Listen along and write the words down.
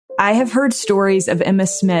I have heard stories of Emma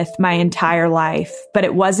Smith my entire life, but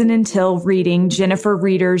it wasn't until reading Jennifer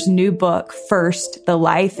Reeder's new book, First, The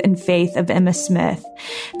Life and Faith of Emma Smith,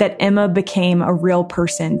 that Emma became a real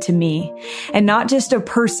person to me. And not just a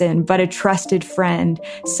person, but a trusted friend,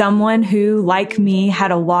 someone who, like me,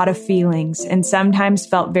 had a lot of feelings and sometimes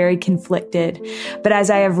felt very conflicted. But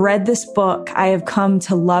as I have read this book, I have come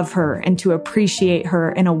to love her and to appreciate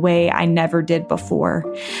her in a way I never did before.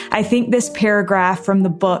 I think this paragraph from the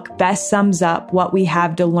book best sums up what we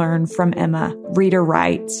have to learn from Emma. Reader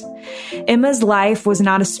writes, Emma's life was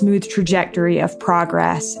not a smooth trajectory of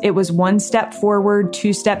progress. It was one step forward,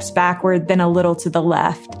 two steps backward, then a little to the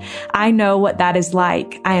left. I know what that is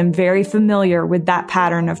like. I am very familiar with that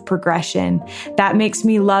pattern of progression. That makes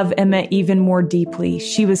me love Emma even more deeply.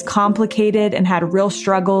 She was complicated and had real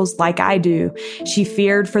struggles like I do. She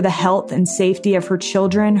feared for the health and safety of her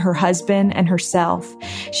children, her husband, and herself.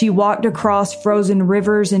 She walked across frozen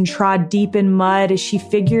rivers and trod deep in mud as she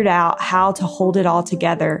figured out how to hold it all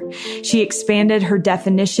together. She expanded her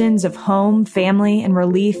definitions of home, family, and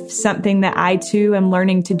relief, something that I too am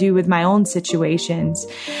learning to do with my own situations.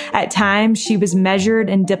 At times, she was measured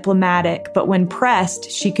and diplomatic, but when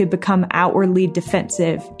pressed, she could become outwardly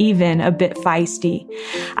defensive, even a bit feisty.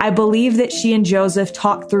 I believe that she and Joseph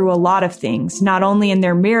talked through a lot of things, not only in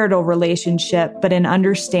their marital relationship, but in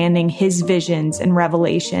understanding his visions and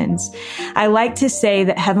revelations. I like to say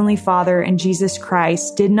that Heavenly Father and Jesus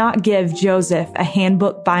Christ did not give Joseph a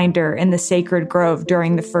handbook binder in the sacred grove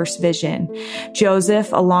during the first vision.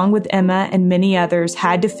 Joseph, along with Emma and many others,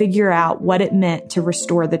 had to figure out what it meant to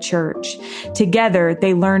restore the church. Together,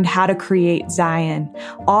 they learned how to create Zion,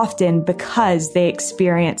 often because they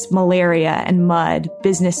experienced malaria and mud,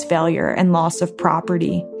 business failure, and loss of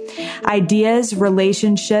property. Ideas,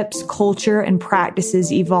 relationships, culture, and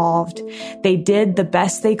practices evolved. They did the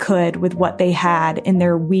best they could with what they had in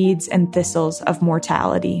their weeds and thistles of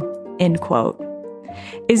mortality. End quote.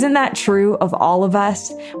 Isn't that true of all of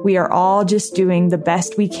us? We are all just doing the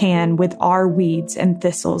best we can with our weeds and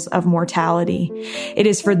thistles of mortality. It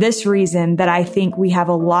is for this reason that I think we have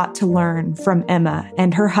a lot to learn from Emma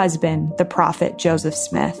and her husband, the prophet Joseph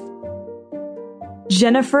Smith.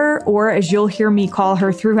 Jennifer, or as you'll hear me call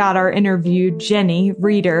her throughout our interview, Jenny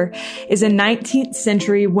Reeder, is a 19th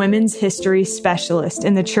century women's history specialist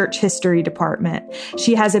in the church history department.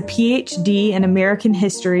 She has a PhD in American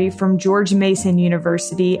history from George Mason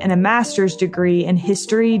University and a master's degree in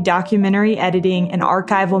history, documentary editing, and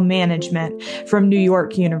archival management from New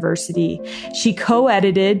York University. She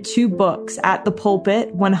co-edited 2 books, At the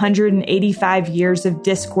Pulpit, 185 Years of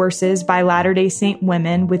Discourses by Latter-day Saint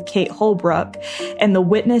Women with Kate Holbrook, and The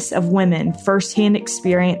Witness of Women, Firsthand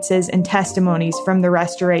Experiences and Testimonies from the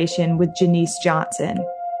Restoration with Janice Johnson.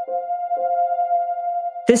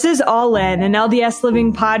 This is All In, an LDS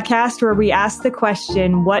Living podcast where we ask the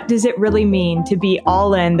question, what does it really mean to be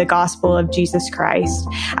all in the gospel of Jesus Christ?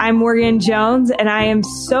 I'm Morgan Jones, and I am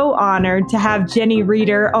so honored to have Jenny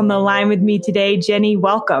Reeder on the line with me today. Jenny,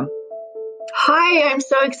 welcome. Hi, I'm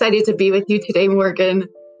so excited to be with you today, Morgan.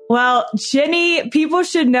 Well, Jenny, people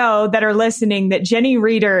should know that are listening that Jenny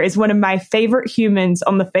Reeder is one of my favorite humans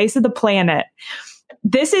on the face of the planet.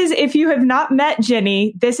 This is, if you have not met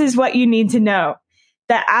Jenny, this is what you need to know.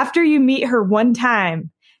 That after you meet her one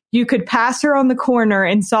time, you could pass her on the corner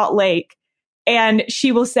in Salt Lake and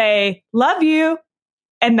she will say, love you.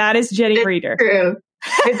 And that is Jenny Reeder. True.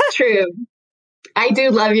 It's true. I do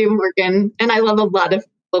love you, Morgan. And I love a lot of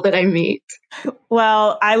people that I meet.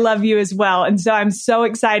 Well, I love you as well. And so I'm so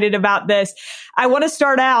excited about this. I want to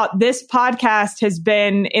start out. This podcast has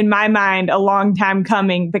been, in my mind, a long time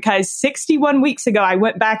coming because 61 weeks ago, I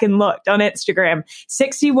went back and looked on Instagram.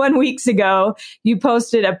 61 weeks ago, you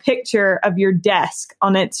posted a picture of your desk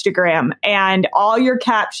on Instagram and all your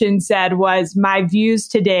caption said was, my views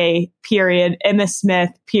today, period, Emma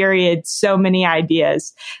Smith, period, so many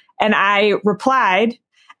ideas. And I replied,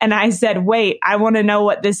 and I said, wait, I want to know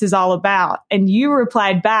what this is all about. And you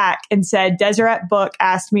replied back and said, Deseret Book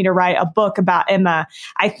asked me to write a book about Emma.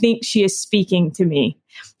 I think she is speaking to me.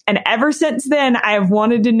 And ever since then, I have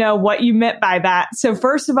wanted to know what you meant by that. So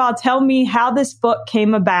first of all, tell me how this book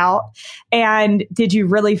came about. And did you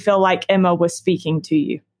really feel like Emma was speaking to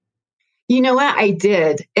you? You know what? I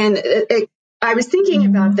did. And I was thinking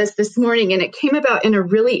about this morning, and it came about in a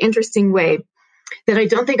really interesting way that I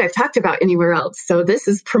don't think I've talked about anywhere else. So this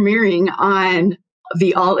is premiering on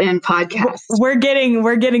the All In podcast. We're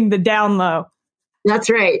getting the down low. That's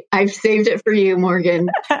right. I've saved it for you, Morgan.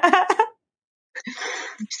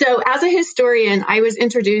 So as a historian, I was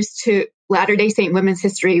introduced to Latter-day Saint women's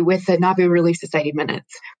history with the Nauvoo Relief Society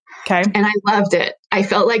Minutes. Okay. And I loved it. I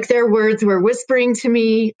felt like their words were whispering to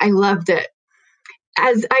me. I loved it.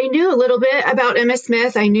 As I knew a little bit about Emma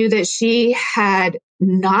Smith, I knew that she had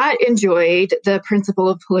not enjoyed the principle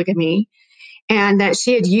of polygamy and that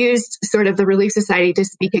she had used sort of the Relief Society to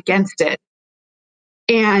speak against it.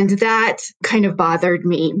 And that kind of bothered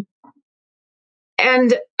me.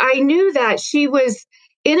 And I knew that she was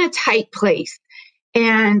in a tight place,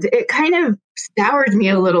 and it kind of soured me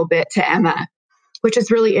a little bit to Emma, which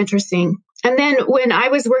is really interesting. And then when I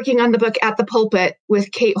was working on the book At the Pulpit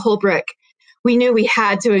with Kate Holbrook, we knew we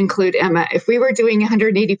had to include Emma. If we were doing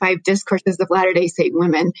 185 discourses of Latter-day Saint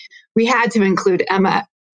women, we had to include Emma,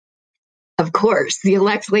 of course, the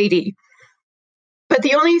elect lady. But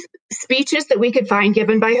the only speeches that we could find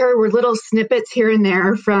given by her were little snippets here and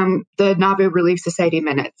there from the Nauvoo Relief Society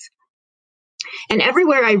minutes. And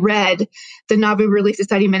everywhere I read the Nauvoo Relief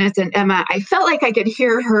Society minutes and Emma, I felt like I could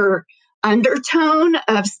hear her undertone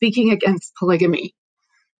of speaking against polygamy.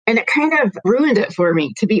 And it kind of ruined it for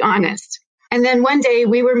me, to be honest. And then one day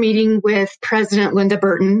we were meeting with President Linda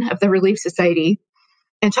Burton of the Relief Society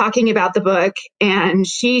and talking about the book. And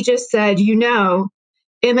she just said,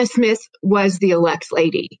 Emma Smith was the elect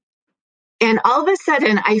lady. And all of a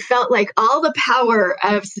sudden, I felt like all the power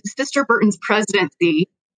of Sister Burton's presidency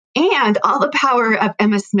and all the power of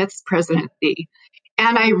Emma Smith's presidency.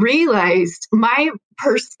 And I realized my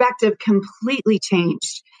perspective completely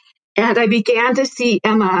changed. And I began to see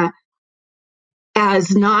Emma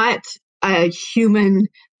as not a human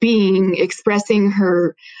being expressing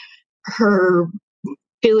her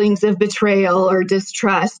feelings of betrayal or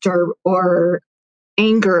distrust or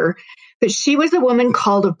anger, but she was a woman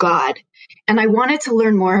called of God. And I wanted to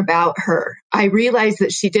learn more about her. I realized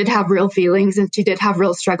that she did have real feelings and she did have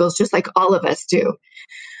real struggles, just like all of us do.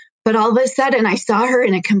 But all of a sudden, I saw her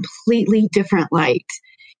in a completely different light,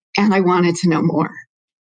 and I wanted to know more.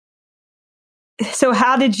 So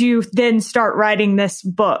how did you then start writing this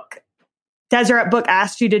book? Deseret Book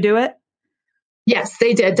asked you to do it? Yes,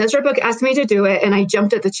 they did. Deseret Book asked me to do it, and I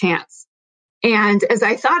jumped at the chance. And as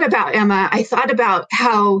I thought about Emma, I thought about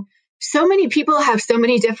how so many people have so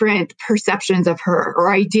many different perceptions of her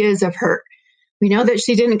or ideas of her. We know that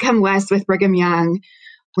she didn't come west with Brigham Young.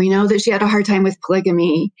 We know that she had a hard time with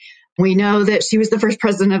polygamy. We know that she was the first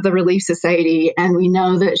president of the Relief Society, and we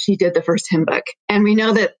know that she did the first hymn book. And we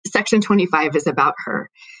know that Section 25 is about her.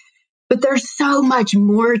 But there's so much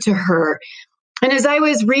more to her. And as I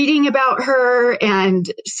was reading about her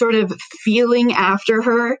and sort of feeling after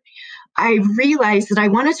her, I realized that I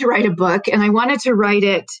wanted to write a book, and I wanted to write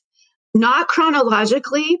it not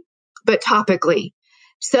chronologically, but topically.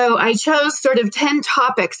 So I chose sort of 10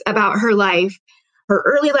 topics about her life, her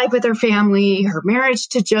early life with her family, her marriage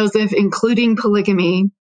to Joseph, including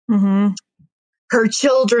polygamy, her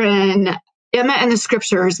children, Emma and the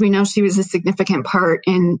scriptures. We know she was a significant part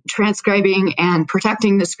in transcribing and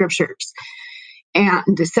protecting the scriptures,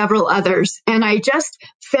 and several others. And I just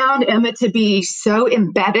found Emma to be so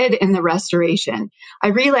embedded in the restoration. I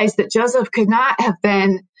realized that Joseph could not have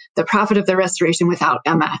been the prophet of the restoration without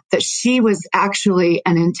Emma, that she was actually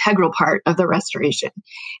an integral part of the restoration.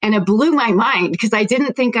 And it blew my mind because I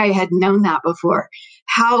didn't think I had known that before,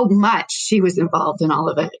 how much she was involved in all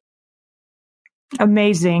of it.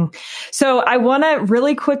 Amazing. So I want to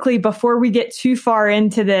really quickly, before we get too far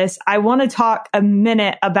into this, I want to talk a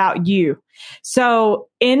minute about you. So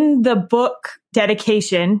in the book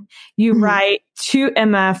dedication, you write, to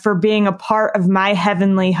Emma for being a part of my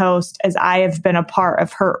heavenly host as I have been a part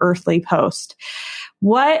of her earthly post.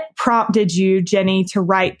 What prompted you, Jenny, to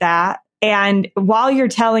write that? And while you're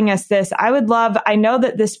telling us this, I know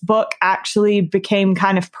that this book actually became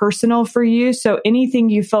kind of personal for you. So anything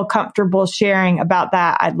you feel comfortable sharing about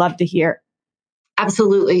that, I'd love to hear.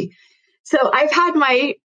 Absolutely. So I've had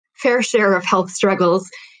my fair share of health struggles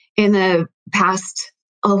in the past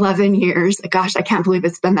 11 years. Gosh, I can't believe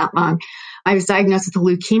it's been that long. I was diagnosed with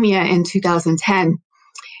leukemia in 2010.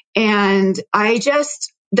 And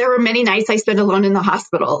there were many nights I spent alone in the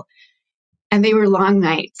hospital. And they were long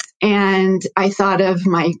nights. And I thought of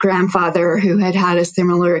my grandfather who had had a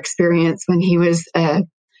similar experience when he was a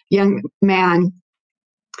young man.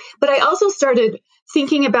 But I also started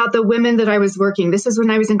thinking about the women that I was working. This is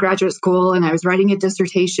when I was in graduate school and I was writing a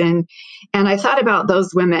dissertation. And I thought about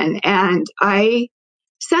those women. And I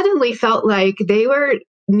suddenly felt like they were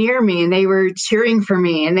near me and they were cheering for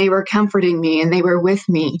me and they were comforting me and they were with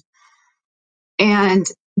me. And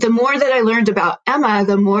the more that I learned about Emma,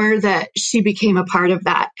 the more that she became a part of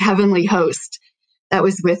that heavenly host that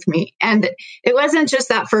was with me. And it wasn't just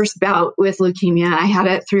that first bout with leukemia. I had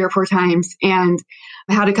it 3 or 4 times, and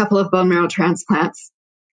I had a couple of bone marrow transplants.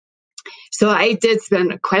 So I did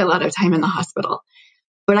spend quite a lot of time in the hospital.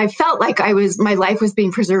 But I felt like my life was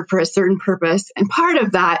being preserved for a certain purpose. And part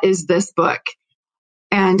of that is this book.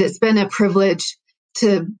 And it's been a privilege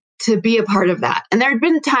to be a part of that. And there had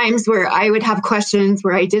been times where I would have questions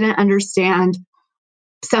where I didn't understand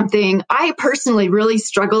something. I personally really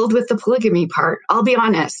struggled with the polygamy part. I'll be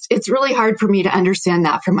honest. It's really hard for me to understand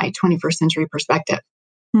that from my 21st century perspective.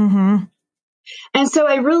 Mm-hmm. And so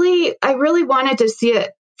I really wanted to see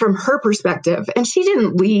it from her perspective. And she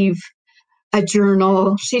didn't leave a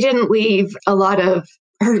journal. She didn't leave a lot of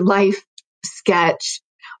her life sketch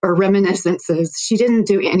or reminiscences. She didn't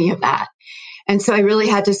do any of that. And so I really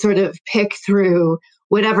had to sort of pick through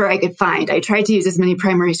whatever I could find. I tried to use as many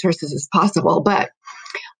primary sources as possible, but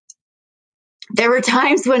there were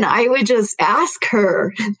times when I would just ask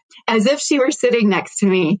her as if she were sitting next to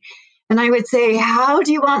me. And I would say, how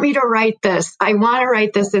do you want me to write this? I want to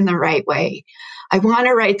write this in the right way. I want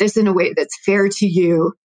to write this in a way that's fair to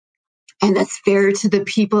you and that's fair to the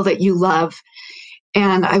people that you love.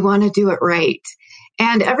 And I want to do it right.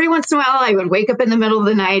 And every once in a while, I would wake up in the middle of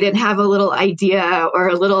the night and have a little idea or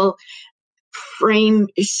a little frame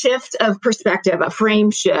shift of perspective, a frame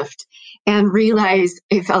shift, and realize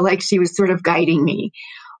it felt like she was sort of guiding me.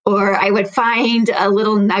 Or I would find a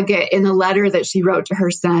little nugget in a letter that she wrote to her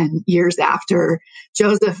son years after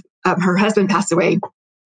Joseph, her husband, passed away.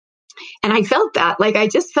 And I felt that, like, I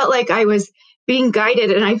just felt like I was being guided.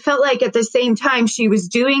 And I felt like at the same time, she was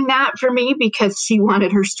doing that for me because she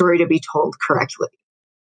wanted her story to be told correctly.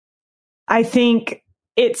 I think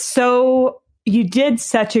you did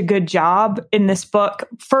such a good job in this book.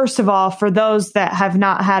 First of all, for those that have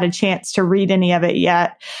not had a chance to read any of it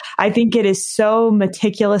yet, I think it is so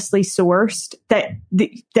meticulously sourced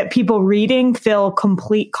that people reading feel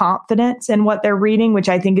complete confidence in what they're reading, which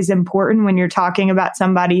I think is important when you're talking about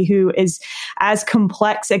somebody who is as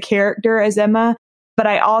complex a character as Emma. But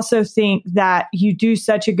I also think that you do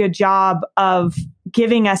such a good job of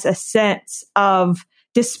giving us a sense of,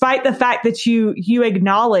 despite the fact that you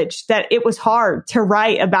acknowledge that it was hard to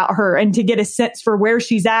write about her and to get a sense for where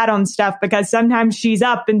she's at on stuff, because sometimes she's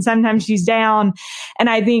up and sometimes she's down. And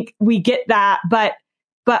I think we get that, but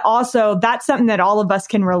also that's something that all of us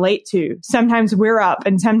can relate to. Sometimes we're up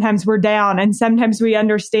and sometimes we're down and sometimes we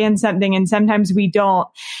understand something and sometimes we don't.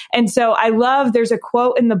 And so there's a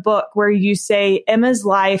quote in the book where you say, Emma's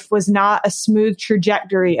life was not a smooth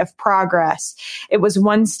trajectory of progress. It was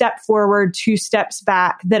one step forward, two steps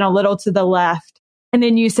back, then a little to the left. And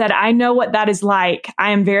then you said, I know what that is like.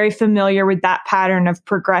 I am very familiar with that pattern of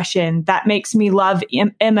progression. That makes me love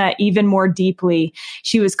Emma even more deeply.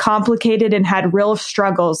 She was complicated and had real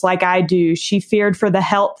struggles like I do. She feared for the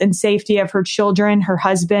health and safety of her children, her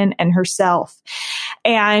husband, and herself.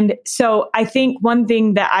 And so I think one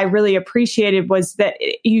thing that I really appreciated was that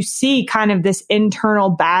you see kind of this internal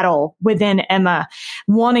battle within Emma,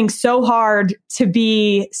 wanting so hard to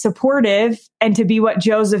be supportive and to be what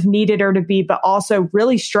Joseph needed her to be, but also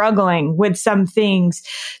really struggling with some things.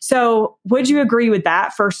 So would you agree with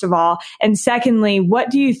that, first of all? And secondly,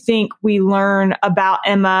 what do you think we learn about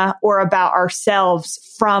Emma or about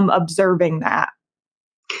ourselves from observing that?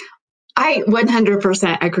 I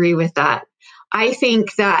 100% agree with that. I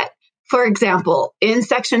think that, for example, in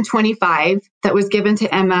section 25 that was given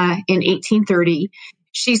to Emma in 1830,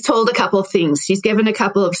 she's told a couple of things. She's given a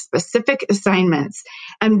couple of specific assignments.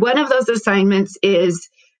 And one of those assignments is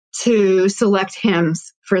to select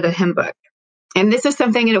hymns for the hymn book. And this is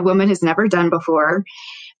something that a woman has never done before.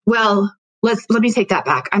 Well, let me take that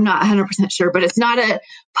back. I'm not 100% sure, but it's not a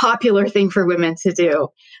popular thing for women to do.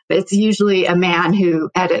 It's usually a man who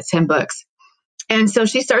edits hymn books. And so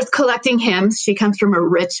she starts collecting hymns. She comes from a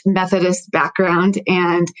rich Methodist background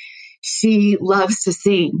and she loves to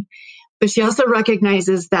sing. But she also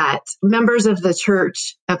recognizes that members of the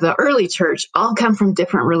church, of the early church, all come from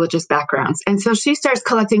different religious backgrounds. And so she starts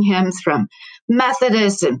collecting hymns from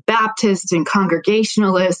Methodists and Baptists and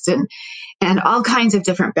Congregationalists and all kinds of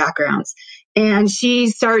different backgrounds. And she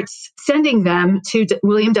starts sending them to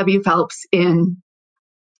William W. Phelps,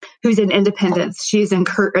 who's in Independence. She's in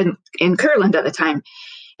Kirtland at the time.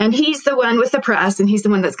 And he's the one with the press, and he's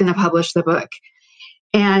the one that's going to publish the book.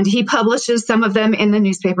 And he publishes some of them in the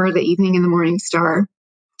newspaper, the Evening and the Morning Star.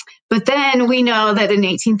 But then we know that in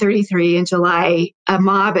 1833, in July, a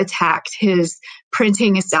mob attacked his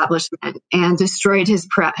printing establishment and destroyed his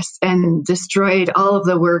press and destroyed all of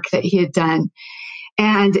the work that he had done.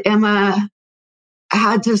 And Emma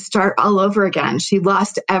had to start all over again. She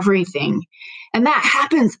lost everything. And that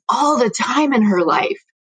happens all the time in her life.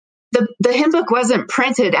 The hymn book wasn't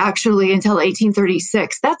printed actually until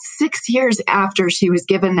 1836. That's 6 years after she was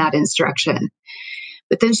given that instruction.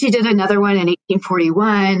 But then she did another one in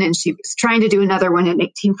 1841, and she was trying to do another one in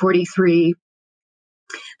 1843.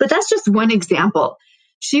 But that's just one example.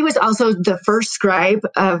 She was also the first scribe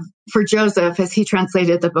for Joseph as he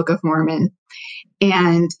translated the Book of Mormon.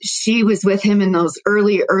 And she was with him in those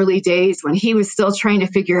early days when he was still trying to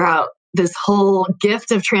figure out this whole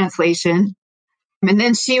gift of translation. And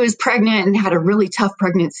then she was pregnant and had a really tough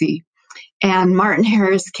pregnancy. And Martin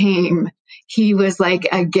Harris came. He was like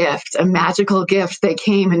a gift, a magical gift that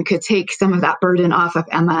came and could take some of that burden off of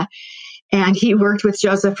Emma. And he worked with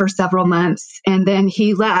Joseph for several months. And then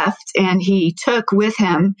he left, and he took with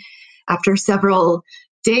him, after several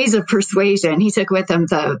days of persuasion, he took with him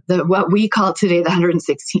the what we call today the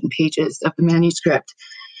 116 pages of the manuscript.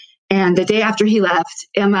 And the day after he left,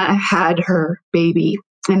 Emma had her baby,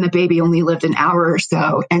 and the baby only lived an hour or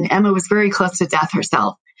so. And Emma was very close to death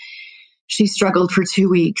herself. She struggled for 2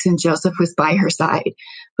 weeks, and Joseph was by her side.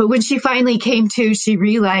 But when she finally came to, she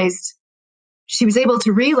was able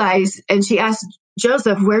to realize, and she asked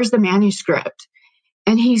Joseph, "Where's the manuscript?"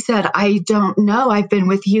 And he said, "I don't know. I've been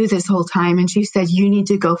with you this whole time." And she said, "You need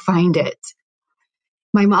to go find it.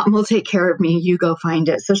 My mom will take care of me. You go find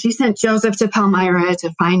it." So she sent Joseph to Palmyra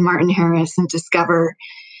to find Martin Harris and discover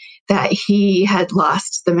that he had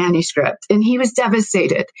lost the manuscript. And he was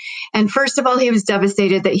devastated. And first of all, he was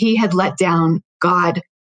devastated that he had let down God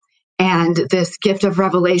and this gift of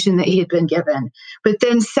revelation that he had been given. But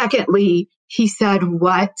then secondly, he said,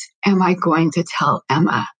 "What am I going to tell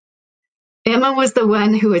Emma?" Emma was the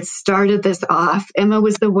one who had started this off. Emma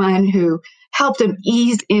was the one who helped him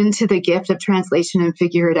ease into the gift of translation and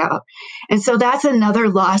figure it out. And so that's another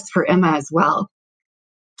loss for Emma as well.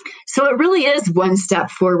 So it really is one step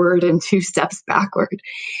forward and 2 steps backward.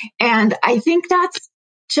 And I think that's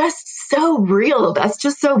just so real. That's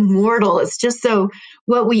just so mortal. It's just so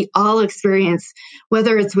what we all experience,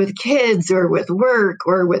 whether it's with kids or with work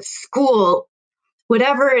or with school,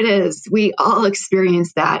 whatever it is, we all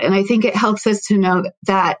experience that. And I think it helps us to know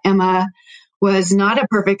that Emma was not a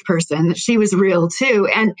perfect person, that she was real too,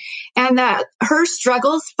 and that her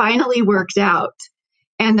struggles finally worked out,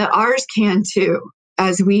 and that ours can too,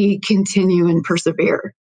 as we continue and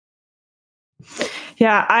persevere.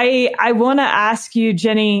 Yeah, I want to ask you,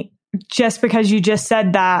 Jenny, just because you just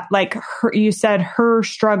said that, like you said her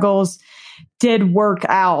struggles did work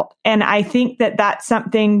out. And I think that that's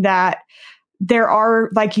something that there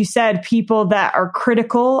are, like you said, people that are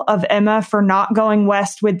critical of Emma for not going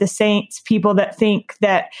west with the saints, people that think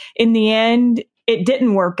that in the end it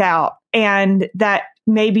didn't work out and that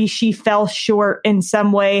maybe she fell short in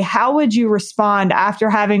some way. How would you respond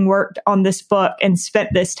after having worked on this book and spent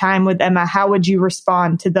this time with Emma? How would you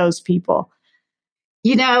respond to those people?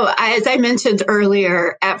 You know, as I mentioned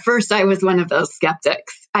earlier, at first I was one of those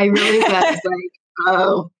skeptics. I really was like,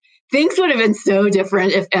 oh, things would have been so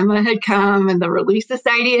different if Emma had come and the Relief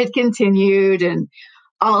Society had continued and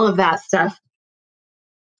all of that stuff.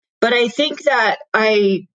 But I think that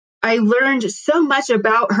I learned so much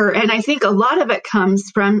about her, and I think a lot of it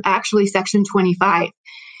comes from actually section 25.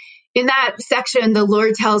 In that section, the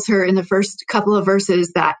Lord tells her in the first couple of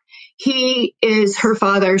verses that he is her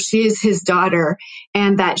father, she is his daughter,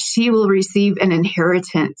 and that she will receive an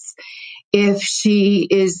inheritance if she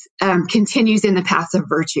continues in the paths of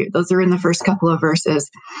virtue. Those are in the first couple of verses.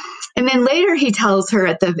 And then later he tells her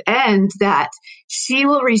at the end that she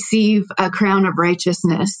will receive a crown of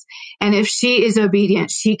righteousness. And if she is obedient,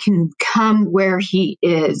 she can come where he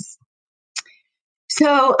is.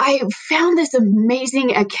 So I found this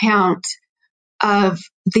amazing account of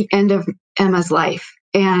the end of Emma's life.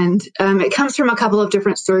 And it comes from a couple of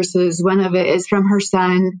different sources. One of it is from her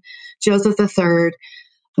son, Joseph III.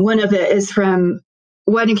 One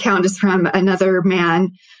account is from another man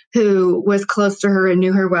who was close to her and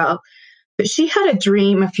knew her well. But she had a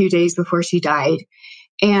dream a few days before she died.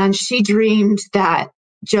 And she dreamed that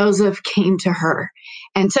Joseph came to her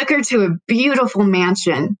and took her to a beautiful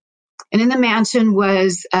mansion. And in the mansion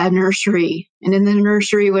was a nursery. And in the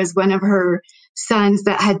nursery was one of her sons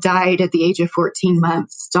that had died at the age of 14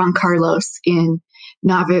 months, Don Carlos in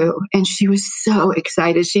Nauvoo. And she was so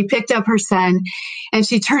excited. She picked up her son and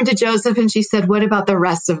she turned to Joseph and she said, "What about the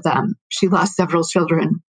rest of them?" She lost several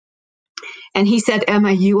children. And he said,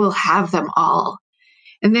 "Emma, you will have them all."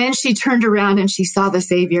 And then she turned around and she saw the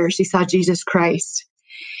Savior. She saw Jesus Christ.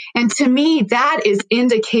 And to me, that is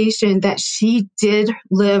indication that she did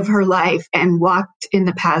live her life and walked in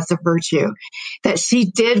the paths of virtue, that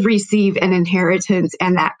she did receive an inheritance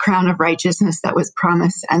and that crown of righteousness that was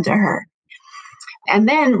promised unto her. And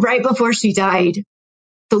then right before she died,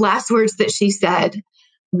 the last words that she said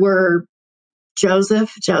were,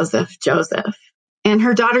 "Joseph, Joseph, Joseph, And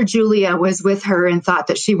her daughter Julia was with her and thought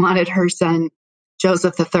that she wanted her son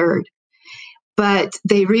Joseph III. But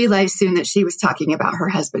they realized soon that she was talking about her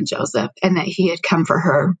husband Joseph and that he had come for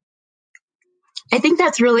her. I think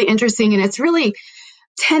that's really interesting, and it's really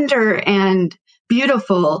tender and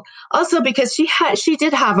beautiful. Also because she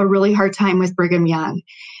did have a really hard time with Brigham Young,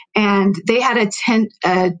 and they had a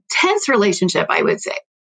tense relationship, I would say.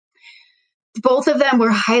 Both of them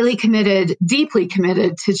were highly committed, deeply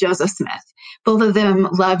committed to Joseph Smith. Both of them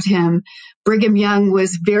loved him. Brigham Young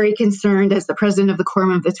was very concerned as the president of the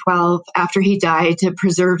Quorum of the 12 after he died to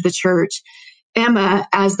preserve the church. Emma,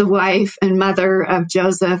 as the wife and mother of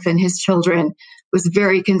Joseph and his children, was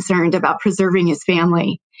very concerned about preserving his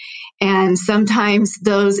family. And sometimes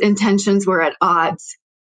those intentions were at odds.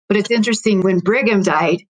 But it's interesting, when Brigham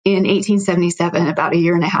died in 1877, about a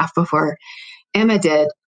year and a half before Emma did,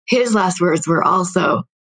 his last words were also,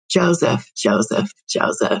 Joseph, Joseph,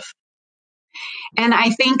 Joseph. And I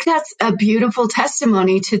think that's a beautiful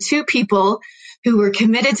testimony to two people who were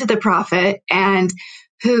committed to the prophet and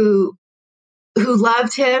who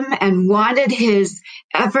loved him and wanted his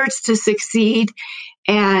efforts to succeed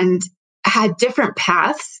and had different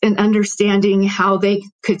paths in understanding how they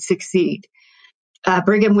could succeed.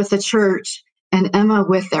 Brigham with the church and Emma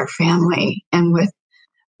with their family and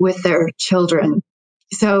with their children.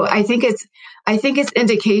 So I think it's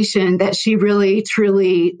indication that she really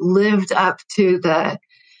truly lived up to the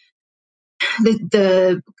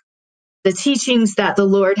teachings that the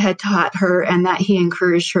Lord had taught her and that he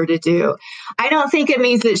encouraged her to do. I don't think it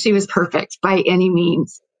means that she was perfect by any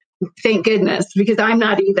means. Thank goodness, because I'm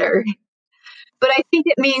not either. But I think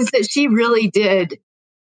it means that she really did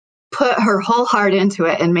put her whole heart into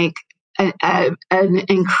it and make an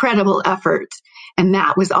incredible effort. And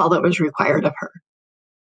that was all that was required of her.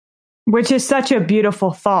 Which is such a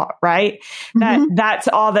beautiful thought, right? Mm-hmm. That's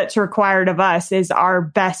all that's required of us is our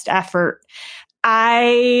best effort.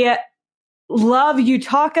 I love you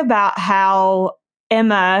talk about how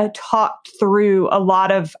Emma talked through a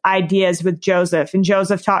lot of ideas with Joseph, and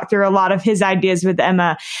Joseph talked through a lot of his ideas with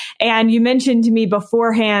Emma. And you mentioned to me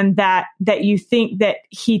beforehand that you think that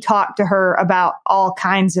he talked to her about all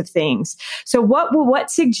kinds of things. So what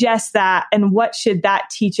suggests that, and what should that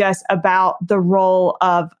teach us about the role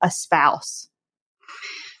of a spouse?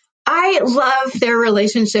 I love their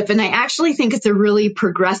relationship, and I actually think it's a really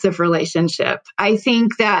progressive relationship. I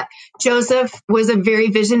think that Joseph was a very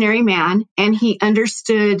visionary man, and he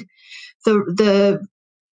understood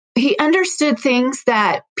he understood things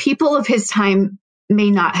that people of his time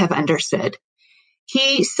may not have understood.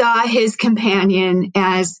 He saw his companion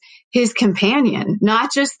as his companion,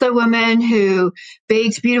 not just the woman who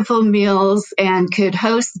baked beautiful meals and could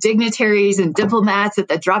host dignitaries and diplomats at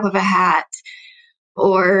the drop of a hat,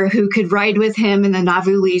 or who could ride with him in the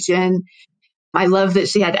Nauvoo Legion. I love that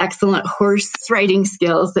she had excellent horse riding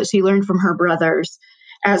skills that she learned from her brothers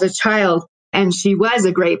as a child, and she was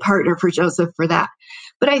a great partner for Joseph for that.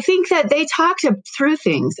 But I think that they talked through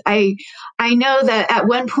things. I know that at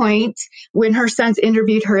one point, when her sons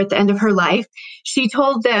interviewed her at the end of her life, she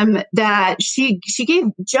told them that she gave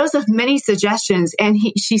Joseph many suggestions, and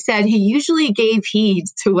she said he usually gave heed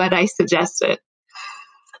to what I suggested.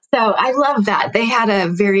 So I love that. They had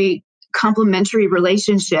a very complementary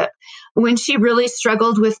relationship. When she really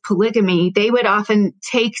struggled with polygamy, they would often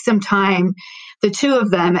take some time, the two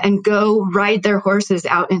of them, and go ride their horses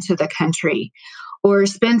out into the country or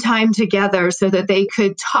spend time together so that they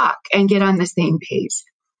could talk and get on the same page.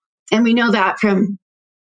 And we know that from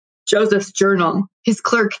Joseph's journal. His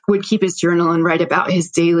clerk would keep his journal and write about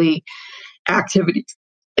his daily activities.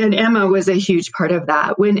 And Emma was a huge part of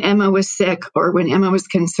that. When Emma was sick or when Emma was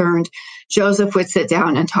concerned, Joseph would sit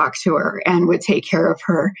down and talk to her and would take care of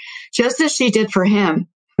her, just as she did for him.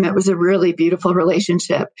 It was a really beautiful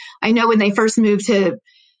relationship. I know when they first moved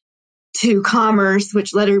to Commerce,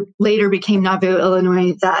 which later became Nauvoo,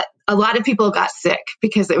 Illinois, that a lot of people got sick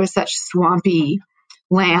because it was such swampy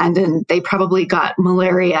land, and they probably got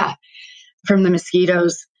malaria from the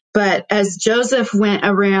mosquitoes. But as Joseph went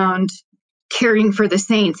around caring for the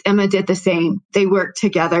saints, Emma did the same. They worked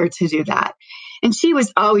together to do that. And she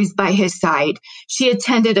was always by his side. She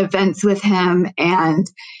attended events with him, and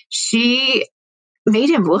she made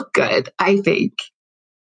him look good, I think.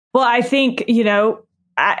 Well, I think,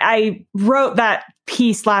 I wrote that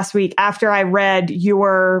piece last week after I read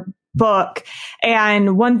your book.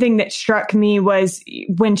 And one thing that struck me was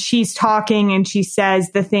when she's talking and she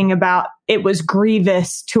says the thing about it was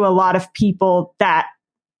grievous to a lot of people that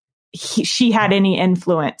she had any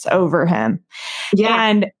influence over him. Yeah.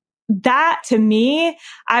 And that, to me,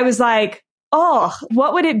 I was like, oh,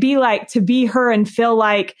 what would it be like to be her and feel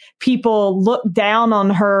like people looked down on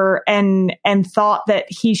her and thought that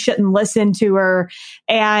he shouldn't listen to her?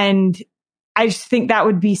 And I just think that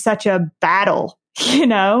would be such a battle, you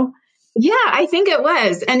know? Yeah, I think it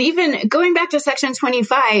was. And even going back to section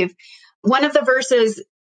 25, one of the verses,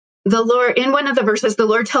 the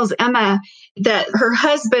Lord tells Emma that her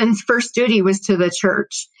husband's first duty was to the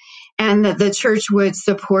church, and that the church would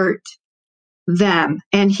support them,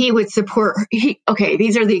 and he would support,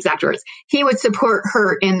 these are the exact words. He would support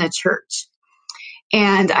her in the church.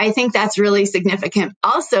 And I think that's really significant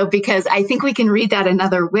also, because I think we can read that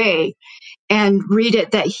another way and read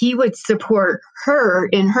it that he would support her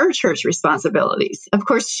in her church responsibilities. Of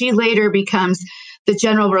course, she later becomes the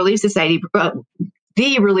General Relief Society,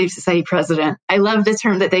 the Relief Society president. I love the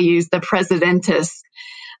term that they use, the presidentess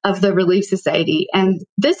of the Relief Society. And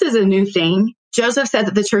this is a new thing. Joseph said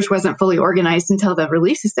that the church wasn't fully organized until the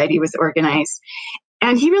Relief Society was organized.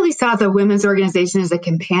 And he really saw the women's organization as a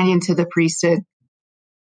companion to the priesthood.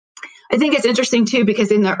 I think it's interesting too,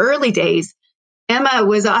 because in the early days, Emma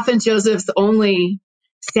was often Joseph's only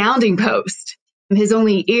sounding post, his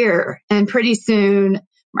only ear. And pretty soon,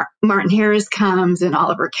 Martin Harris comes and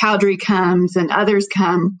Oliver Cowdery comes and others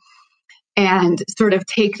come and sort of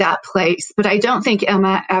take that place. But I don't think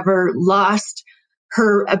Emma ever lost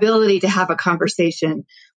her ability to have a conversation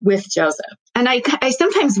with Joseph. And I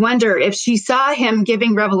sometimes wonder if she saw him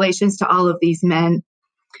giving revelations to all of these men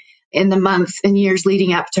in the months and years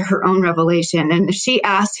leading up to her own revelation, and she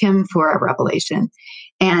asked him for a revelation,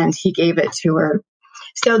 and he gave it to her.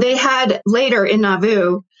 So they had later in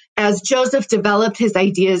Nauvoo, as Joseph developed his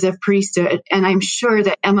ideas of priesthood, and I'm sure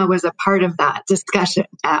that Emma was a part of that discussion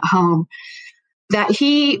at home, that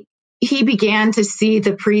he began to see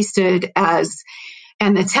the priesthood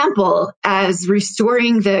and the temple as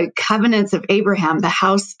restoring the covenants of Abraham, the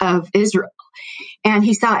house of Israel. And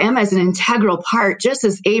he saw Emma as an integral part. Just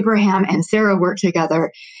as Abraham and Sarah worked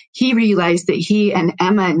together, he realized that he and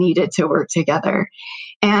Emma needed to work together.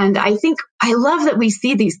 And I love that we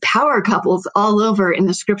see these power couples all over in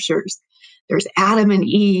the scriptures. There's Adam and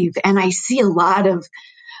Eve, and I see a lot of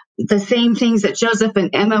the same things that Joseph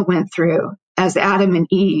and Emma went through as Adam and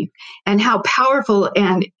Eve, and how powerful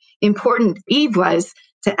and important Eve was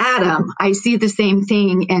to Adam. I see the same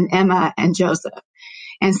thing in Emma and Joseph.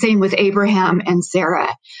 And same with Abraham and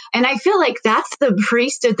Sarah. And I feel like that's the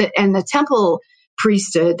priesthood and the temple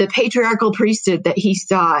priesthood, the patriarchal priesthood that he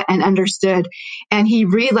saw and understood. And he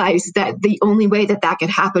realized that the only way that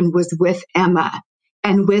could happen was with Emma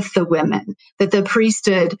and with the women, that the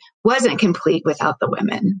priesthood wasn't complete without the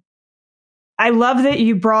women. I love that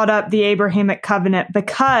you brought up the Abrahamic covenant,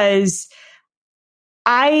 because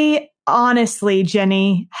I honestly,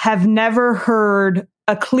 Jenny, have never heard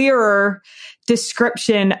a clearer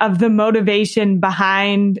description of the motivation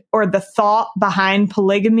behind, or the thought behind,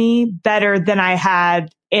 polygamy better than I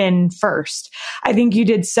had in First. I think you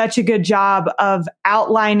did such a good job of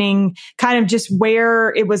outlining kind of just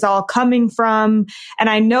where it was all coming from. And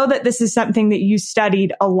I know that this is something that you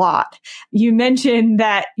studied a lot. You mentioned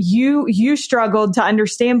that you struggled to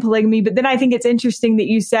understand polygamy, but then I think it's interesting that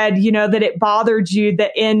you said, that it bothered you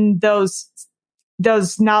that in those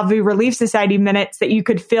Nauvoo Relief Society minutes that you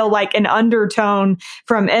could feel like an undertone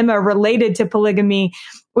from Emma related to polygamy,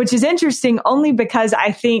 which is interesting only because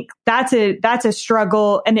I think that's a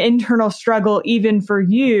struggle, an internal struggle, even for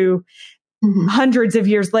you, hundreds of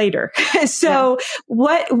years later. So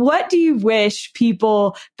what do you wish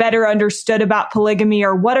people better understood about polygamy,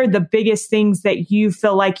 or what are the biggest things that you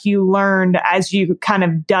feel like you learned as you kind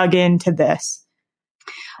of dug into this?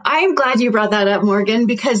 I'm glad you brought that up, Morgan,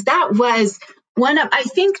 because that was I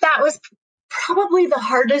think that was probably the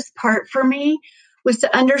hardest part for me, was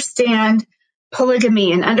to understand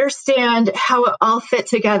polygamy and understand how it all fit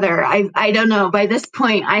together. I don't know. By this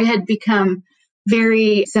point, I had become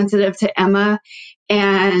very sensitive to Emma,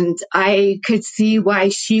 and I could see why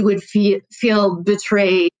she would feel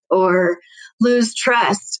betrayed or lose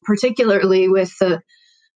trust, particularly with the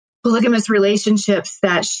polygamous relationships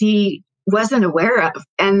that she wasn't aware of.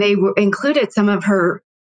 And they included some of her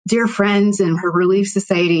dear friends and her Relief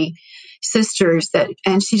Society sisters,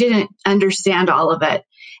 and she didn't understand all of it.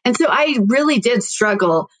 And so I really did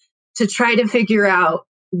struggle to try to figure out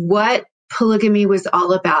what polygamy was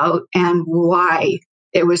all about and why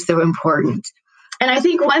it was so important. And I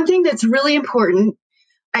think one thing that's really important,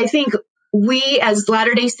 I think we as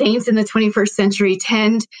Latter-day Saints in the 21st century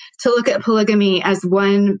tend to look at polygamy as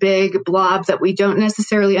one big blob that we don't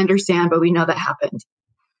necessarily understand, but we know that happened.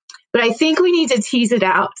 But I think we need to tease it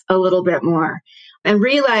out a little bit more. and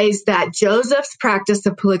realized that Joseph's practice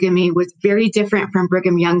of polygamy was very different from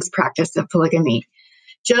Brigham Young's practice of polygamy.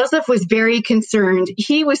 Joseph was very concerned.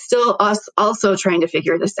 He was still also trying to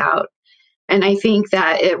figure this out. And I think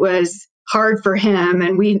that it was hard for him.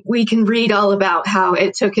 And we can read all about how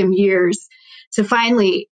it took him years to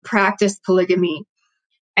finally practice polygamy,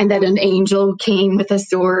 and that an angel came with a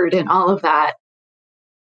sword and all of that,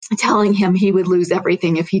 telling him he would lose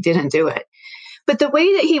everything if he didn't do it. But the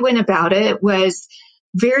way that he went about it was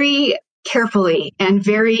very carefully and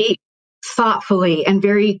very thoughtfully and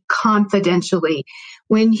very confidentially.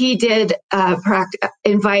 When he did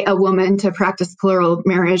invite a woman to practice plural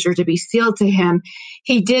marriage or to be sealed to him,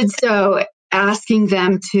 he did so asking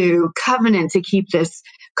them to covenant to keep this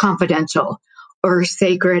confidential or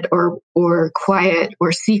sacred or quiet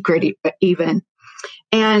or secret even.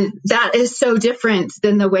 And that is so different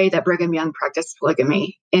than the way that Brigham Young practiced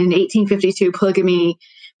polygamy. In 1852, polygamy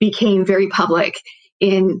became very public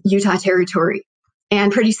in Utah Territory.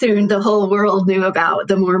 And pretty soon, the whole world knew about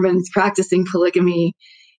the Mormons practicing polygamy,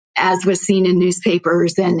 as was seen in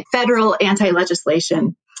newspapers and federal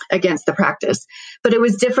anti-legislation against the practice. But it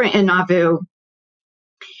was different in Nauvoo.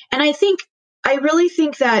 And I really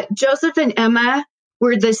think that Joseph and Emma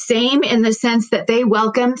were the same in the sense that they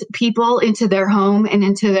welcomed people into their home and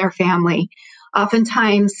into their family.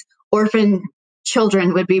 Oftentimes, orphan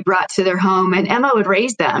children would be brought to their home, and Emma would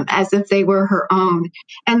raise them as if they were her own.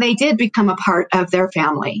 And they did become a part of their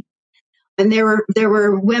family. And there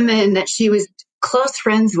were women that she was close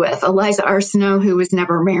friends with, Eliza Arsenault, who was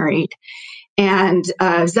never married, and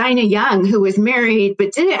Zina Young, who was married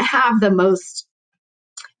but didn't have the most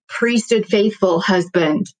priesthood faithful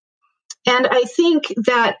husband. And I think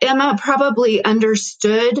that Emma probably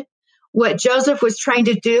understood what Joseph was trying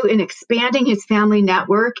to do in expanding his family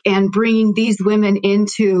network and bringing these women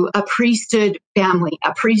into a priesthood family,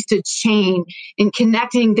 a priesthood chain, and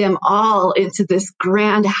connecting them all into this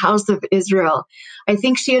grand house of Israel. I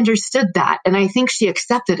think she understood that, and I think she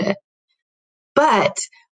accepted it. But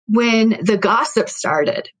when the gossip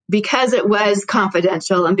started, because it was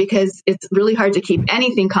confidential and because it's really hard to keep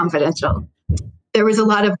anything confidential, there was a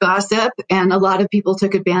lot of gossip and a lot of people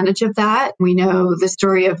took advantage of that. We know the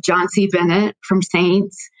story of John C. Bennett from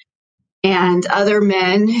Saints and other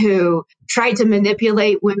men who tried to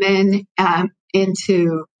manipulate women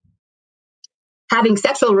into having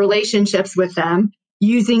sexual relationships with them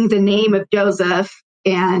using the name of Joseph.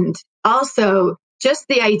 And also just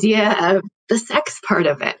the idea of the sex part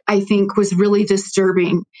of it, I think, was really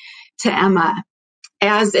disturbing to Emma,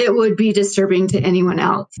 as it would be disturbing to anyone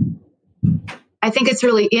else. I think it's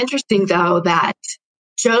really interesting, though, that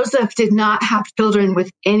Joseph did not have children with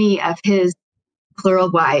any of his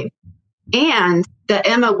plural wives, and that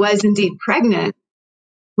Emma was indeed pregnant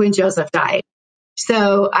when Joseph died.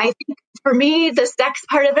 So I think for me, the sex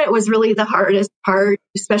part of it was really the hardest part,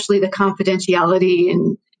 especially the confidentiality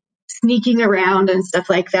and sneaking around and stuff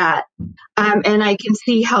like that. And I can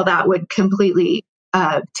see how that would completely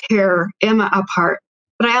tear Emma apart.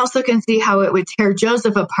 But I also can see how it would tear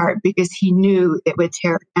Joseph apart because he knew it would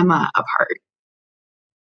tear Emma apart.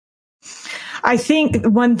 I think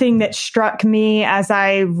one thing that struck me as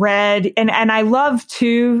I read, and I love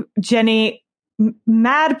too, Jenny,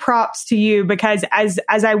 mad props to you, because as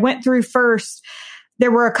I went through first,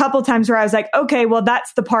 there were a couple times where I was like, okay, well,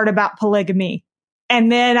 that's the part about polygamy.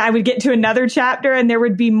 And then I would get to another chapter and there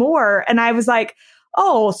would be more. And I was like,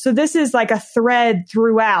 oh, so this is like a thread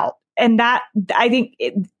throughout. And that, I think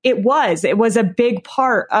it was a big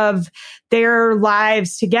part of their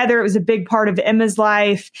lives together. It was a big part of Emma's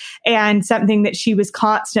life and something that she was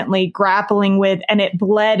constantly grappling with. And it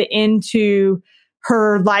bled into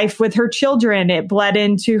her life with her children. It bled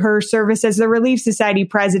into her service as the Relief Society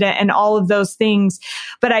president and all of those things.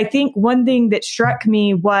 But I think one thing that struck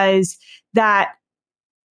me was that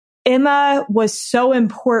Emma was so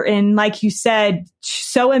important, like you said,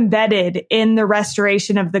 so embedded in the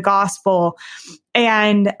restoration of the gospel.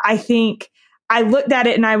 And I think I looked at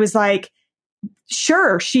it and I was like,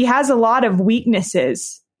 sure, she has a lot of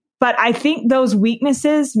weaknesses, but I think those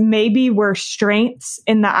weaknesses maybe were strengths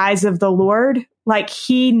in the eyes of the Lord. Like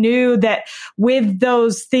he knew that with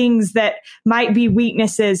those things that might be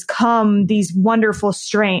weaknesses come these wonderful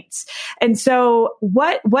strengths. And so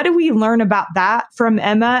what do we learn about that from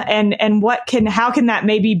Emma, and how can that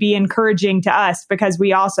maybe be encouraging to us, because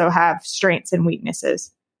we also have strengths and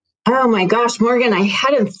weaknesses? Oh my gosh, Morgan, I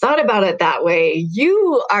hadn't thought about it that way.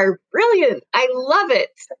 You are brilliant. I love it.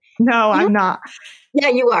 No, I'm not. Yeah,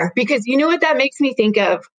 you are. Because you know what that makes me think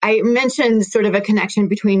of? I mentioned sort of a connection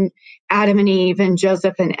between Adam and Eve and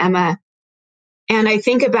Joseph and Emma. And I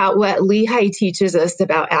think about what Lehi teaches us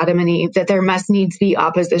about Adam and Eve, that there must needs be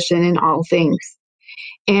opposition in all things.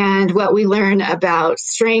 And what we learn about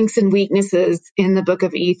strengths and weaknesses in the book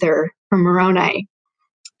of Ether from Moroni.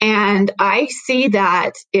 And I see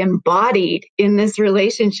that embodied in this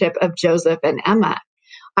relationship of Joseph and Emma.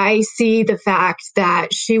 I see the fact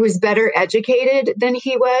that she was better educated than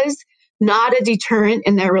he was, not a deterrent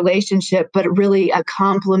in their relationship, but really a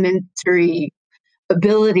complementary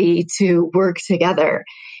ability to work together.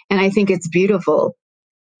 And I think it's beautiful.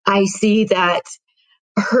 I see that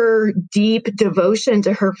her deep devotion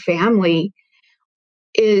to her family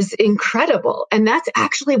is incredible. And that's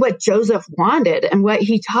actually what Joseph wanted and what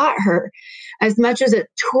he taught her. As much as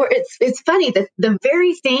it's funny that the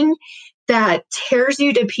very thing that tears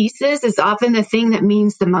you to pieces is often the thing that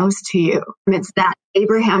means the most to you. And it's that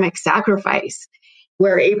Abrahamic sacrifice,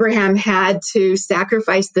 where Abraham had to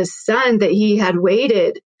sacrifice the son that he had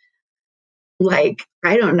waited, like,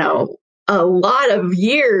 I don't know, a lot of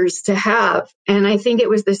years to have. And I think it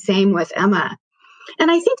was the same with Emma. And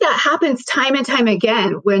I think that happens time and time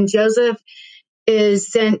again when Joseph is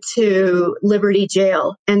sent to Liberty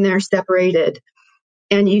Jail and they're separated.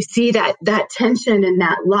 And you see that tension and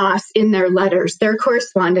that loss in their letters. Their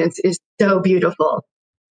correspondence is so beautiful.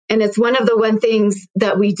 And it's one of the one things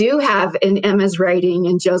that we do have in Emma's writing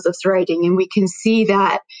and Joseph's writing. And we can see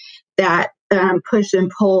that push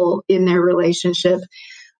and pull in their relationship.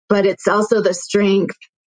 But it's also the strength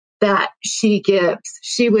that she gives.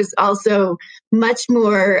 She was also much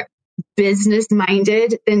more business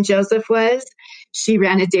minded than Joseph was. She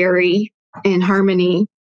ran a dairy in Harmony.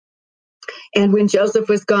 And when Joseph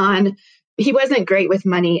was gone, he wasn't great with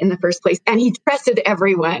money in the first place. And he trusted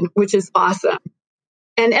everyone, which is awesome.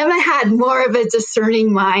 And Emma had more of a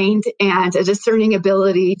discerning mind and a discerning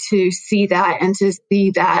ability to see that and to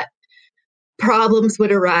see that problems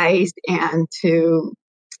would arise and to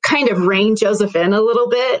kind of rein Joseph in a little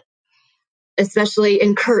bit, especially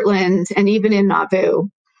in Kirtland and even in Nauvoo,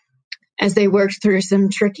 as they worked through some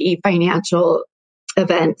tricky financial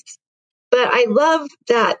events. But I love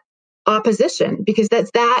that opposition because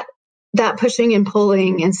that's that pushing and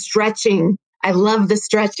pulling and stretching. I love the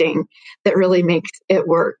stretching that really makes it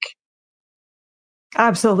work.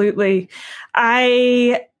 Absolutely.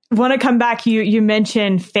 I want to come back. You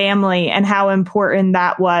mentioned family and how important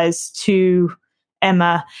that was to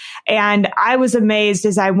Emma. And I was amazed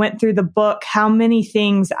as I went through the book, how many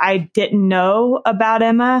things I didn't know about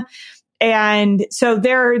Emma. And so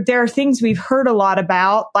there are things we've heard a lot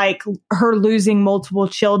about, like her losing multiple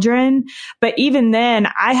children. But even then,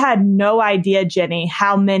 I had no idea, Jenny,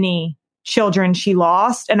 how many children she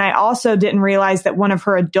lost. And I also didn't realize that one of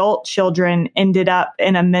her adult children ended up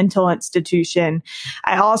in a mental institution.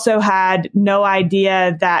 I also had no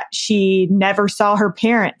idea that she never saw her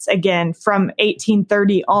parents again from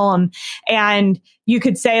 1830 on. And you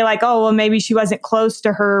could say like, oh, well, maybe she wasn't close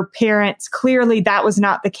to her parents. Clearly that was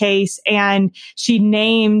not the case. And she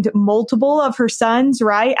named multiple of her sons,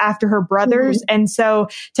 right, after her brothers. Mm-hmm. And so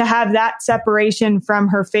to have that separation from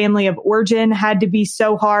her family of origin had to be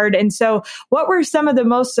so hard. And so what were some of the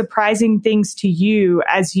most surprising things to you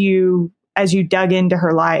as you dug into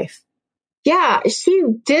her life? Yeah, she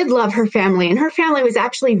did love her family, and her family was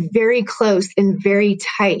actually very close and very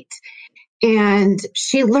tight. And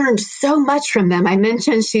she learned so much from them. I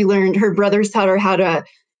mentioned she learned, her brothers taught her how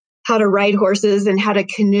to ride horses and how to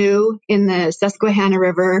canoe in the Susquehanna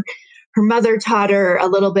River. Her mother taught her a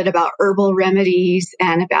little bit about herbal remedies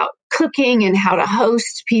and about cooking and how to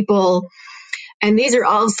host people. And these are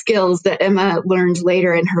all skills that Emma learned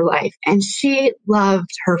later in her life. And she loved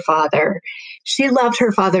her father. She loved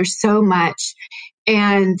her father so much.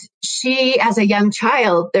 And she, as a young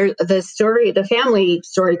child, the family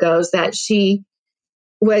story goes that she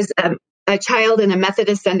was a child in a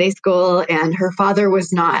Methodist Sunday school, and her father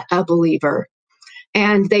was not a believer.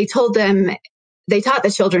 And they taught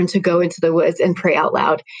the children to go into the woods and pray out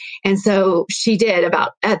loud. And so she did.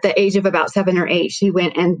 At the age of about 7 or 8, she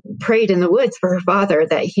went and prayed in the woods for her father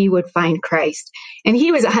that he would find Christ. And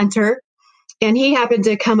he was a hunter. And he happened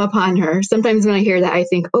to come upon her. Sometimes when I hear that, I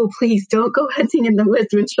think, oh, please don't go hunting in the woods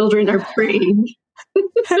when children are praying.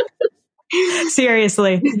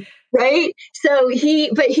 Seriously. Right? So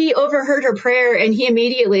he overheard her prayer and he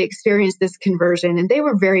immediately experienced this conversion, and they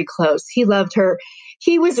were very close. He loved her.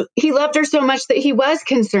 He loved her so much that he was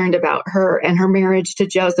concerned about her and her marriage to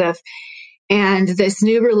Joseph and this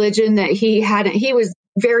new religion that he was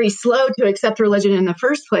very slow to accept religion in the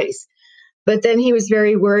first place. But then he was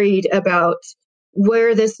very worried about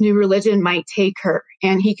where this new religion might take her.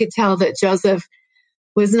 And he could tell that Joseph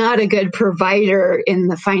was not a good provider in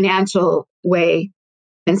the financial way.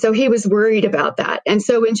 And so he was worried about that. And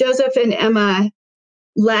so when Joseph and Emma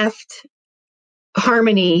left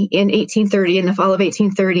Harmony in 1830, in the fall of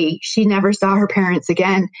 1830, she never saw her parents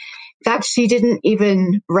again. In fact, she didn't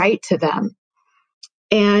even write to them.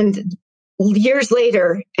 And years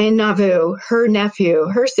later in Nauvoo, her nephew,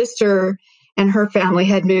 her sister, and her family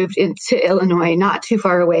had moved into Illinois, not too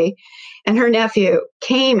far away. And her nephew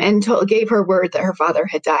came and gave her word that her father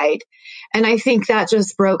had died. And I think that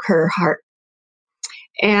just broke her heart.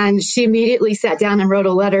 And she immediately sat down and wrote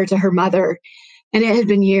a letter to her mother. And it had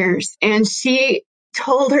been years. And she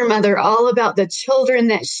told her mother all about the children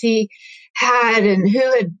that she had and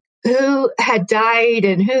who had died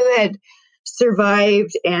and who had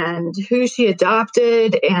survived and who she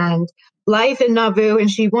adopted and life in Nauvoo.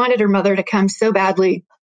 And she wanted her mother to come so badly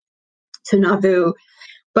to Nauvoo,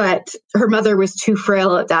 but her mother was too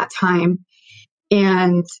frail at that time.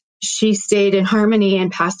 And she stayed in Harmony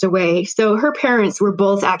and passed away. So her parents were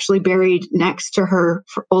both actually buried next to her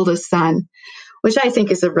oldest son, which I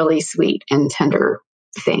think is a really sweet and tender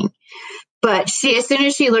thing. But as soon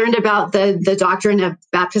as she learned about the doctrine of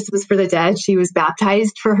baptisms for the dead, she was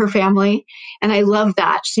baptized for her family. And I love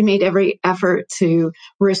that. She made every effort to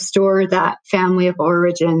restore that family of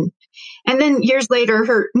origin. And then years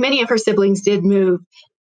later, many of her siblings did move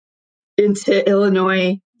into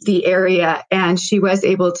Illinois, the area, and she was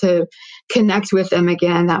able to connect with them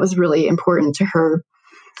again. That was really important to her.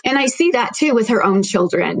 And I see that too with her own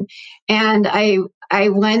children. And I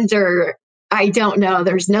wonder, I don't know,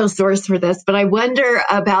 there's no source for this, but I wonder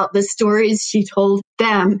about the stories she told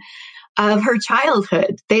them of her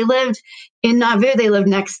childhood. They lived in Nauvoo, they lived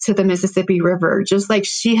next to the Mississippi River, just like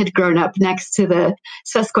she had grown up next to the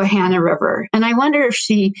Susquehanna River. And I wonder if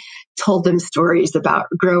she told them stories about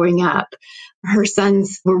growing up. Her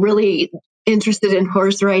sons were really interested in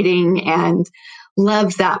horse riding and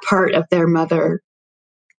loved that part of their mother.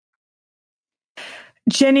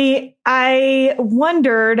 Jenny, I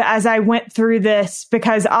wondered as I went through this,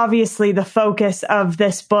 because obviously the focus of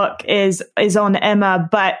this book is on Emma,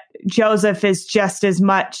 but Joseph is just as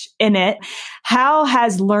much in it. How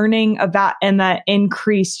has learning about Emma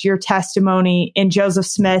increased your testimony in Joseph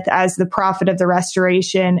Smith as the prophet of the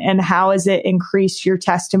restoration? And how has it increased your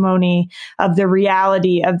testimony of the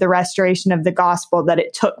reality of the restoration of the gospel, that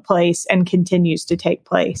it took place and continues to take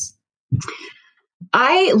place?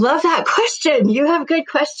 I love that question. You have good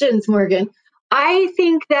questions, Morgan. I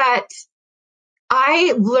think that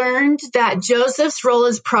I learned that Joseph's role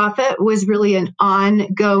as prophet was really an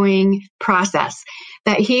ongoing process,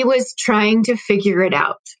 that he was trying to figure it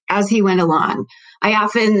out as he went along. I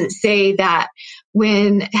often say that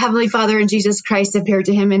when Heavenly Father and Jesus Christ appeared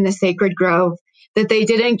to him in the sacred grove, that they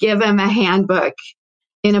didn't give him a handbook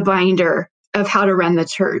in a binder of how to run the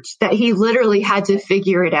church, that he literally had to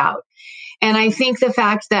figure it out. And I think the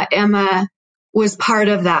fact that Emma was part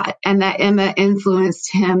of that, and that Emma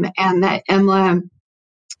influenced him, and that Emma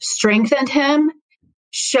strengthened him,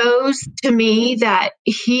 shows to me that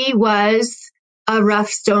he was a rough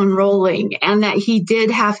stone rolling, and that he did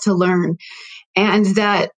have to learn, and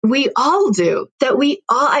that we all do,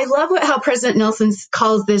 I love how President Nelson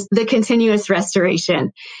calls this the continuous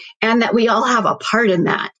restoration, and that we all have a part in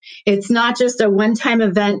that. It's not just a one-time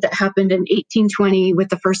event that happened in 1820 with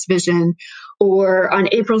the first vision, or on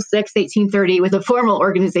April 6, 1830 with the formal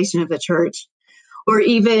organization of the church, or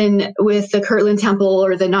even with the Kirtland Temple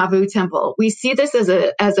or the Nauvoo Temple. We see this as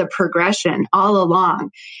a progression all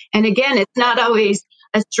along. And again, it's not always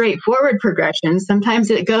a straightforward progression.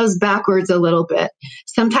 Sometimes it goes backwards a little bit.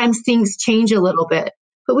 Sometimes things change a little bit.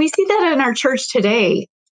 But we see that in our church today.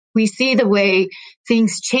 We see the way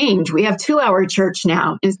things change. We have 2-hour church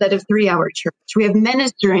now instead of 3-hour church. We have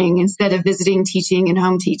ministering instead of visiting, teaching, and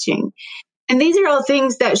home teaching. And these are all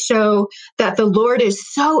things that show that the Lord is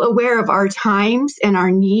so aware of our times and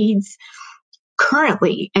our needs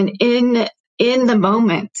currently and in the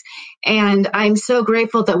moment. And I'm so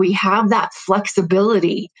grateful that we have that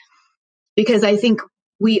flexibility, because I think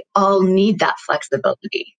we all need that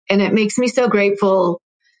flexibility. And it makes me so grateful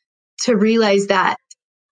to realize that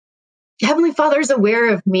Heavenly Father is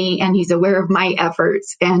aware of me, and he's aware of my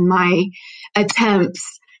efforts and my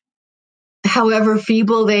attempts, however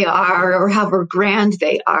feeble they are or however grand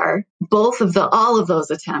they are. All of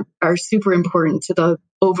those attempts are super important to the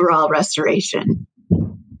overall restoration.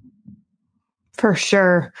 For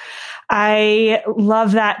sure. I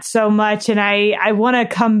love that so much. And I want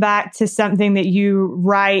to come back to something that you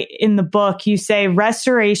write in the book. You say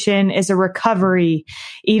restoration is a recovery,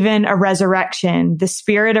 even a resurrection. The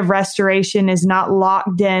spirit of restoration is not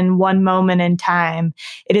locked in one moment in time.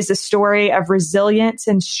 It is a story of resilience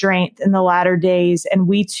and strength in the latter days. And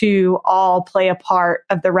we too all play a part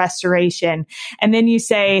of the restoration. And then you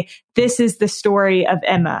say, this is the story of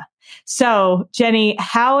Emma. So, Jenny,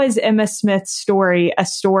 how is Emma Smith's story a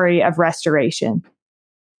story of restoration?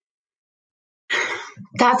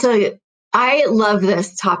 I love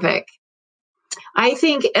this topic. I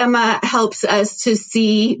think Emma helps us to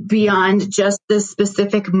see beyond just the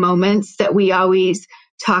specific moments that we always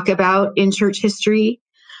talk about in church history.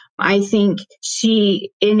 I think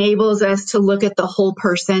she enables us to look at the whole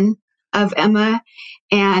person of Emma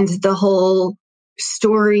and the whole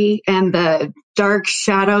story and the dark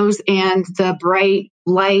shadows and the bright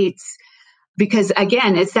lights, because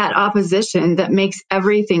again, it's that opposition that makes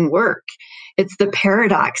everything work. It's the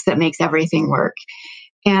paradox that makes everything work.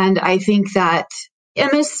 And I think that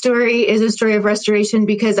Emma's story is a story of restoration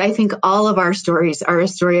because I think all of our stories are a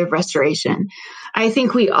story of restoration. I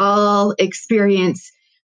think we all experience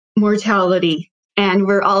mortality and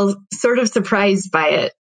we're all sort of surprised by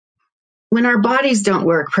it. When our bodies don't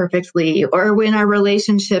work perfectly, or when our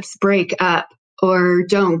relationships break up or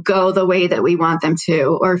don't go the way that we want them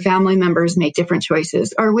to, or family members make different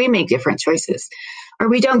choices, or we make different choices, or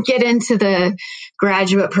we don't get into the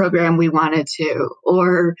graduate program we wanted to,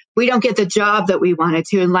 or we don't get the job that we wanted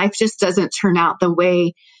to, and life just doesn't turn out the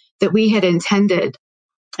way that we had intended.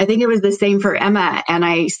 I think it was the same for Emma, and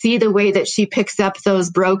I see the way that she picks up those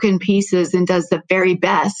broken pieces and does the very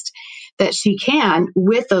best that she can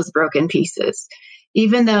with those broken pieces.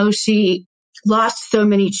 Even though she lost so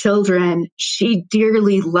many children, she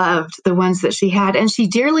dearly loved the ones that she had, and she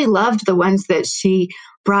dearly loved the ones that she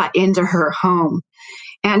brought into her home.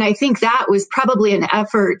 And I think that was probably an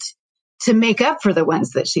effort to make up for the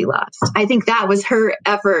ones that she lost. I think that was her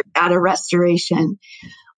effort at a restoration.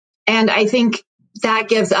 And I think that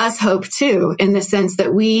gives us hope too, in the sense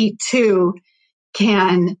that we too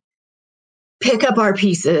can pick up our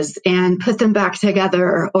pieces and put them back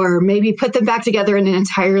together, or maybe put them back together in an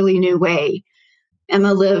entirely new way.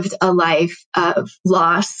 Emma lived a life of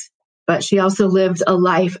loss, but she also lived a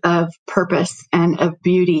life of purpose and of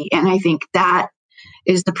beauty. And I think that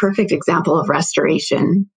is the perfect example of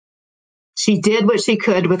restoration. She did what she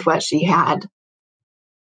could with what she had.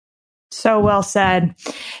 So well said.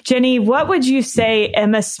 Jenny, what would you say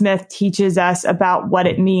Emma Smith teaches us about what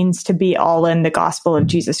it means to be all in the gospel of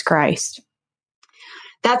Jesus Christ?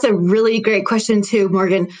 That's a really great question too,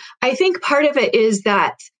 Morgan. I think part of it is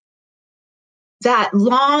that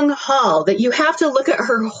long haul, that you have to look at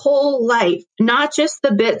her whole life, not just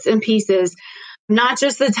the bits and pieces, not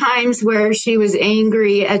just the times where she was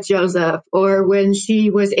angry at Joseph or when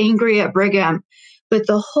she was angry at Brigham, but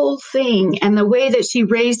the whole thing, and the way that she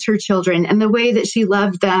raised her children and the way that she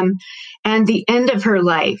loved them and the end of her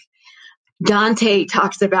life. Dante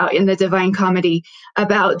talks about in the Divine Comedy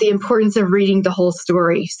about the importance of reading the whole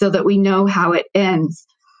story so that we know how it ends.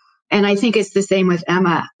 And I think it's the same with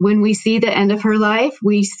Emma. When we see the end of her life,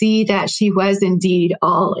 we see that she was indeed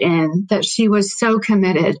all in, that she was so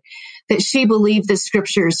committed, that she believed the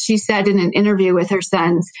scriptures. She said in an interview with her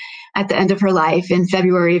sons at the end of her life in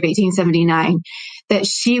February of 1879, that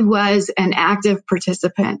she was an active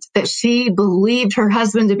participant, that she believed her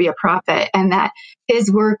husband to be a prophet and that his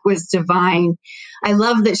work was divine. I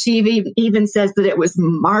love that she even says that it was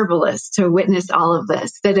marvelous to witness all of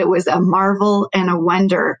this, that it was a marvel and a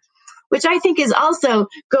wonder, which I think is also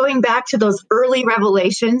going back to those early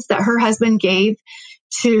revelations that her husband gave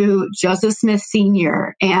to Joseph Smith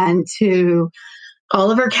Sr. and to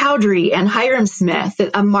Oliver Cowdery and Hiram Smith,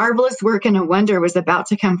 that a marvelous work and a wonder was about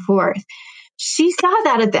to come forth. She saw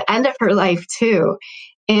that at the end of her life too.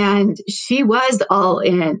 And she was all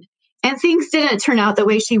in. And things didn't turn out the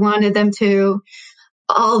way she wanted them to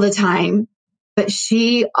all the time, but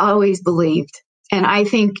she always believed. And I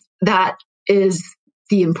think that is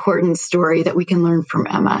the important story that we can learn from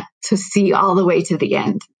Emma, to see all the way to the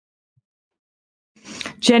end.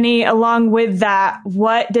 Jenny, along with that,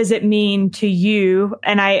 what does it mean to you?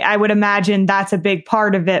 And I would imagine that's a big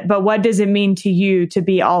part of it, but what does it mean to you to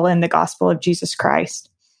be all in the gospel of Jesus Christ?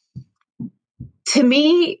 To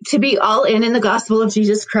me, to be all in the gospel of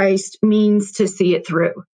Jesus Christ means to see it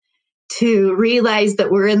through, to realize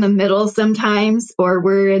that we're in the middle sometimes, or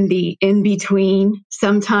we're in the in-between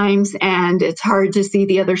sometimes, and it's hard to see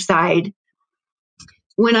the other side.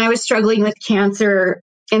 When I was struggling with cancer,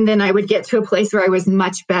 and then I would get to a place where I was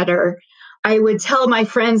much better, I would tell my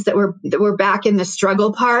friends that were back in the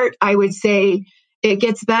struggle part, I would say, it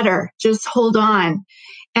gets better. Just hold on.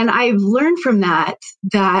 And I've learned from that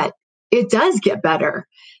it does get better,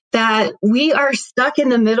 that we are stuck in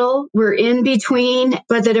the middle. We're in between,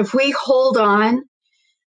 but that if we hold on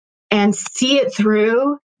and see it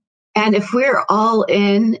through, and if we're all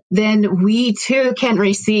in, then we too can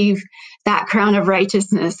receive that crown of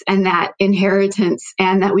righteousness and that inheritance,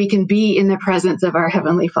 and that we can be in the presence of our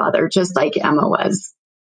Heavenly Father, just like Emma was.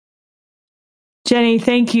 Jenny,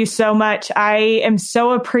 thank you so much. I am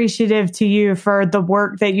so appreciative to you for the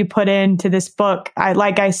work that you put into this book.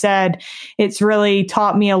 Like I said, it's really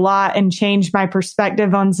taught me a lot and changed my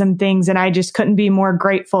perspective on some things, and I just couldn't be more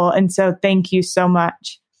grateful. And so thank you so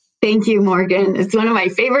much. Thank you, Morgan. It's one of my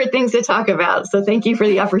favorite things to talk about. So thank you for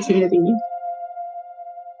the opportunity.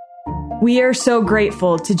 We are so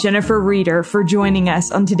grateful to Jennifer Reeder for joining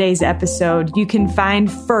us on today's episode. You can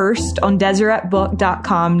find First on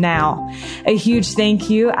DeseretBook.com now. A huge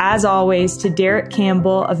thank you, as always, to Derek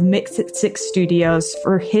Campbell of Mix at Six Studios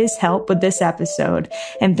for his help with this episode.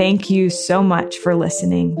 And thank you so much for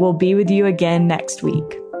listening. We'll be with you again next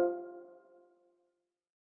week.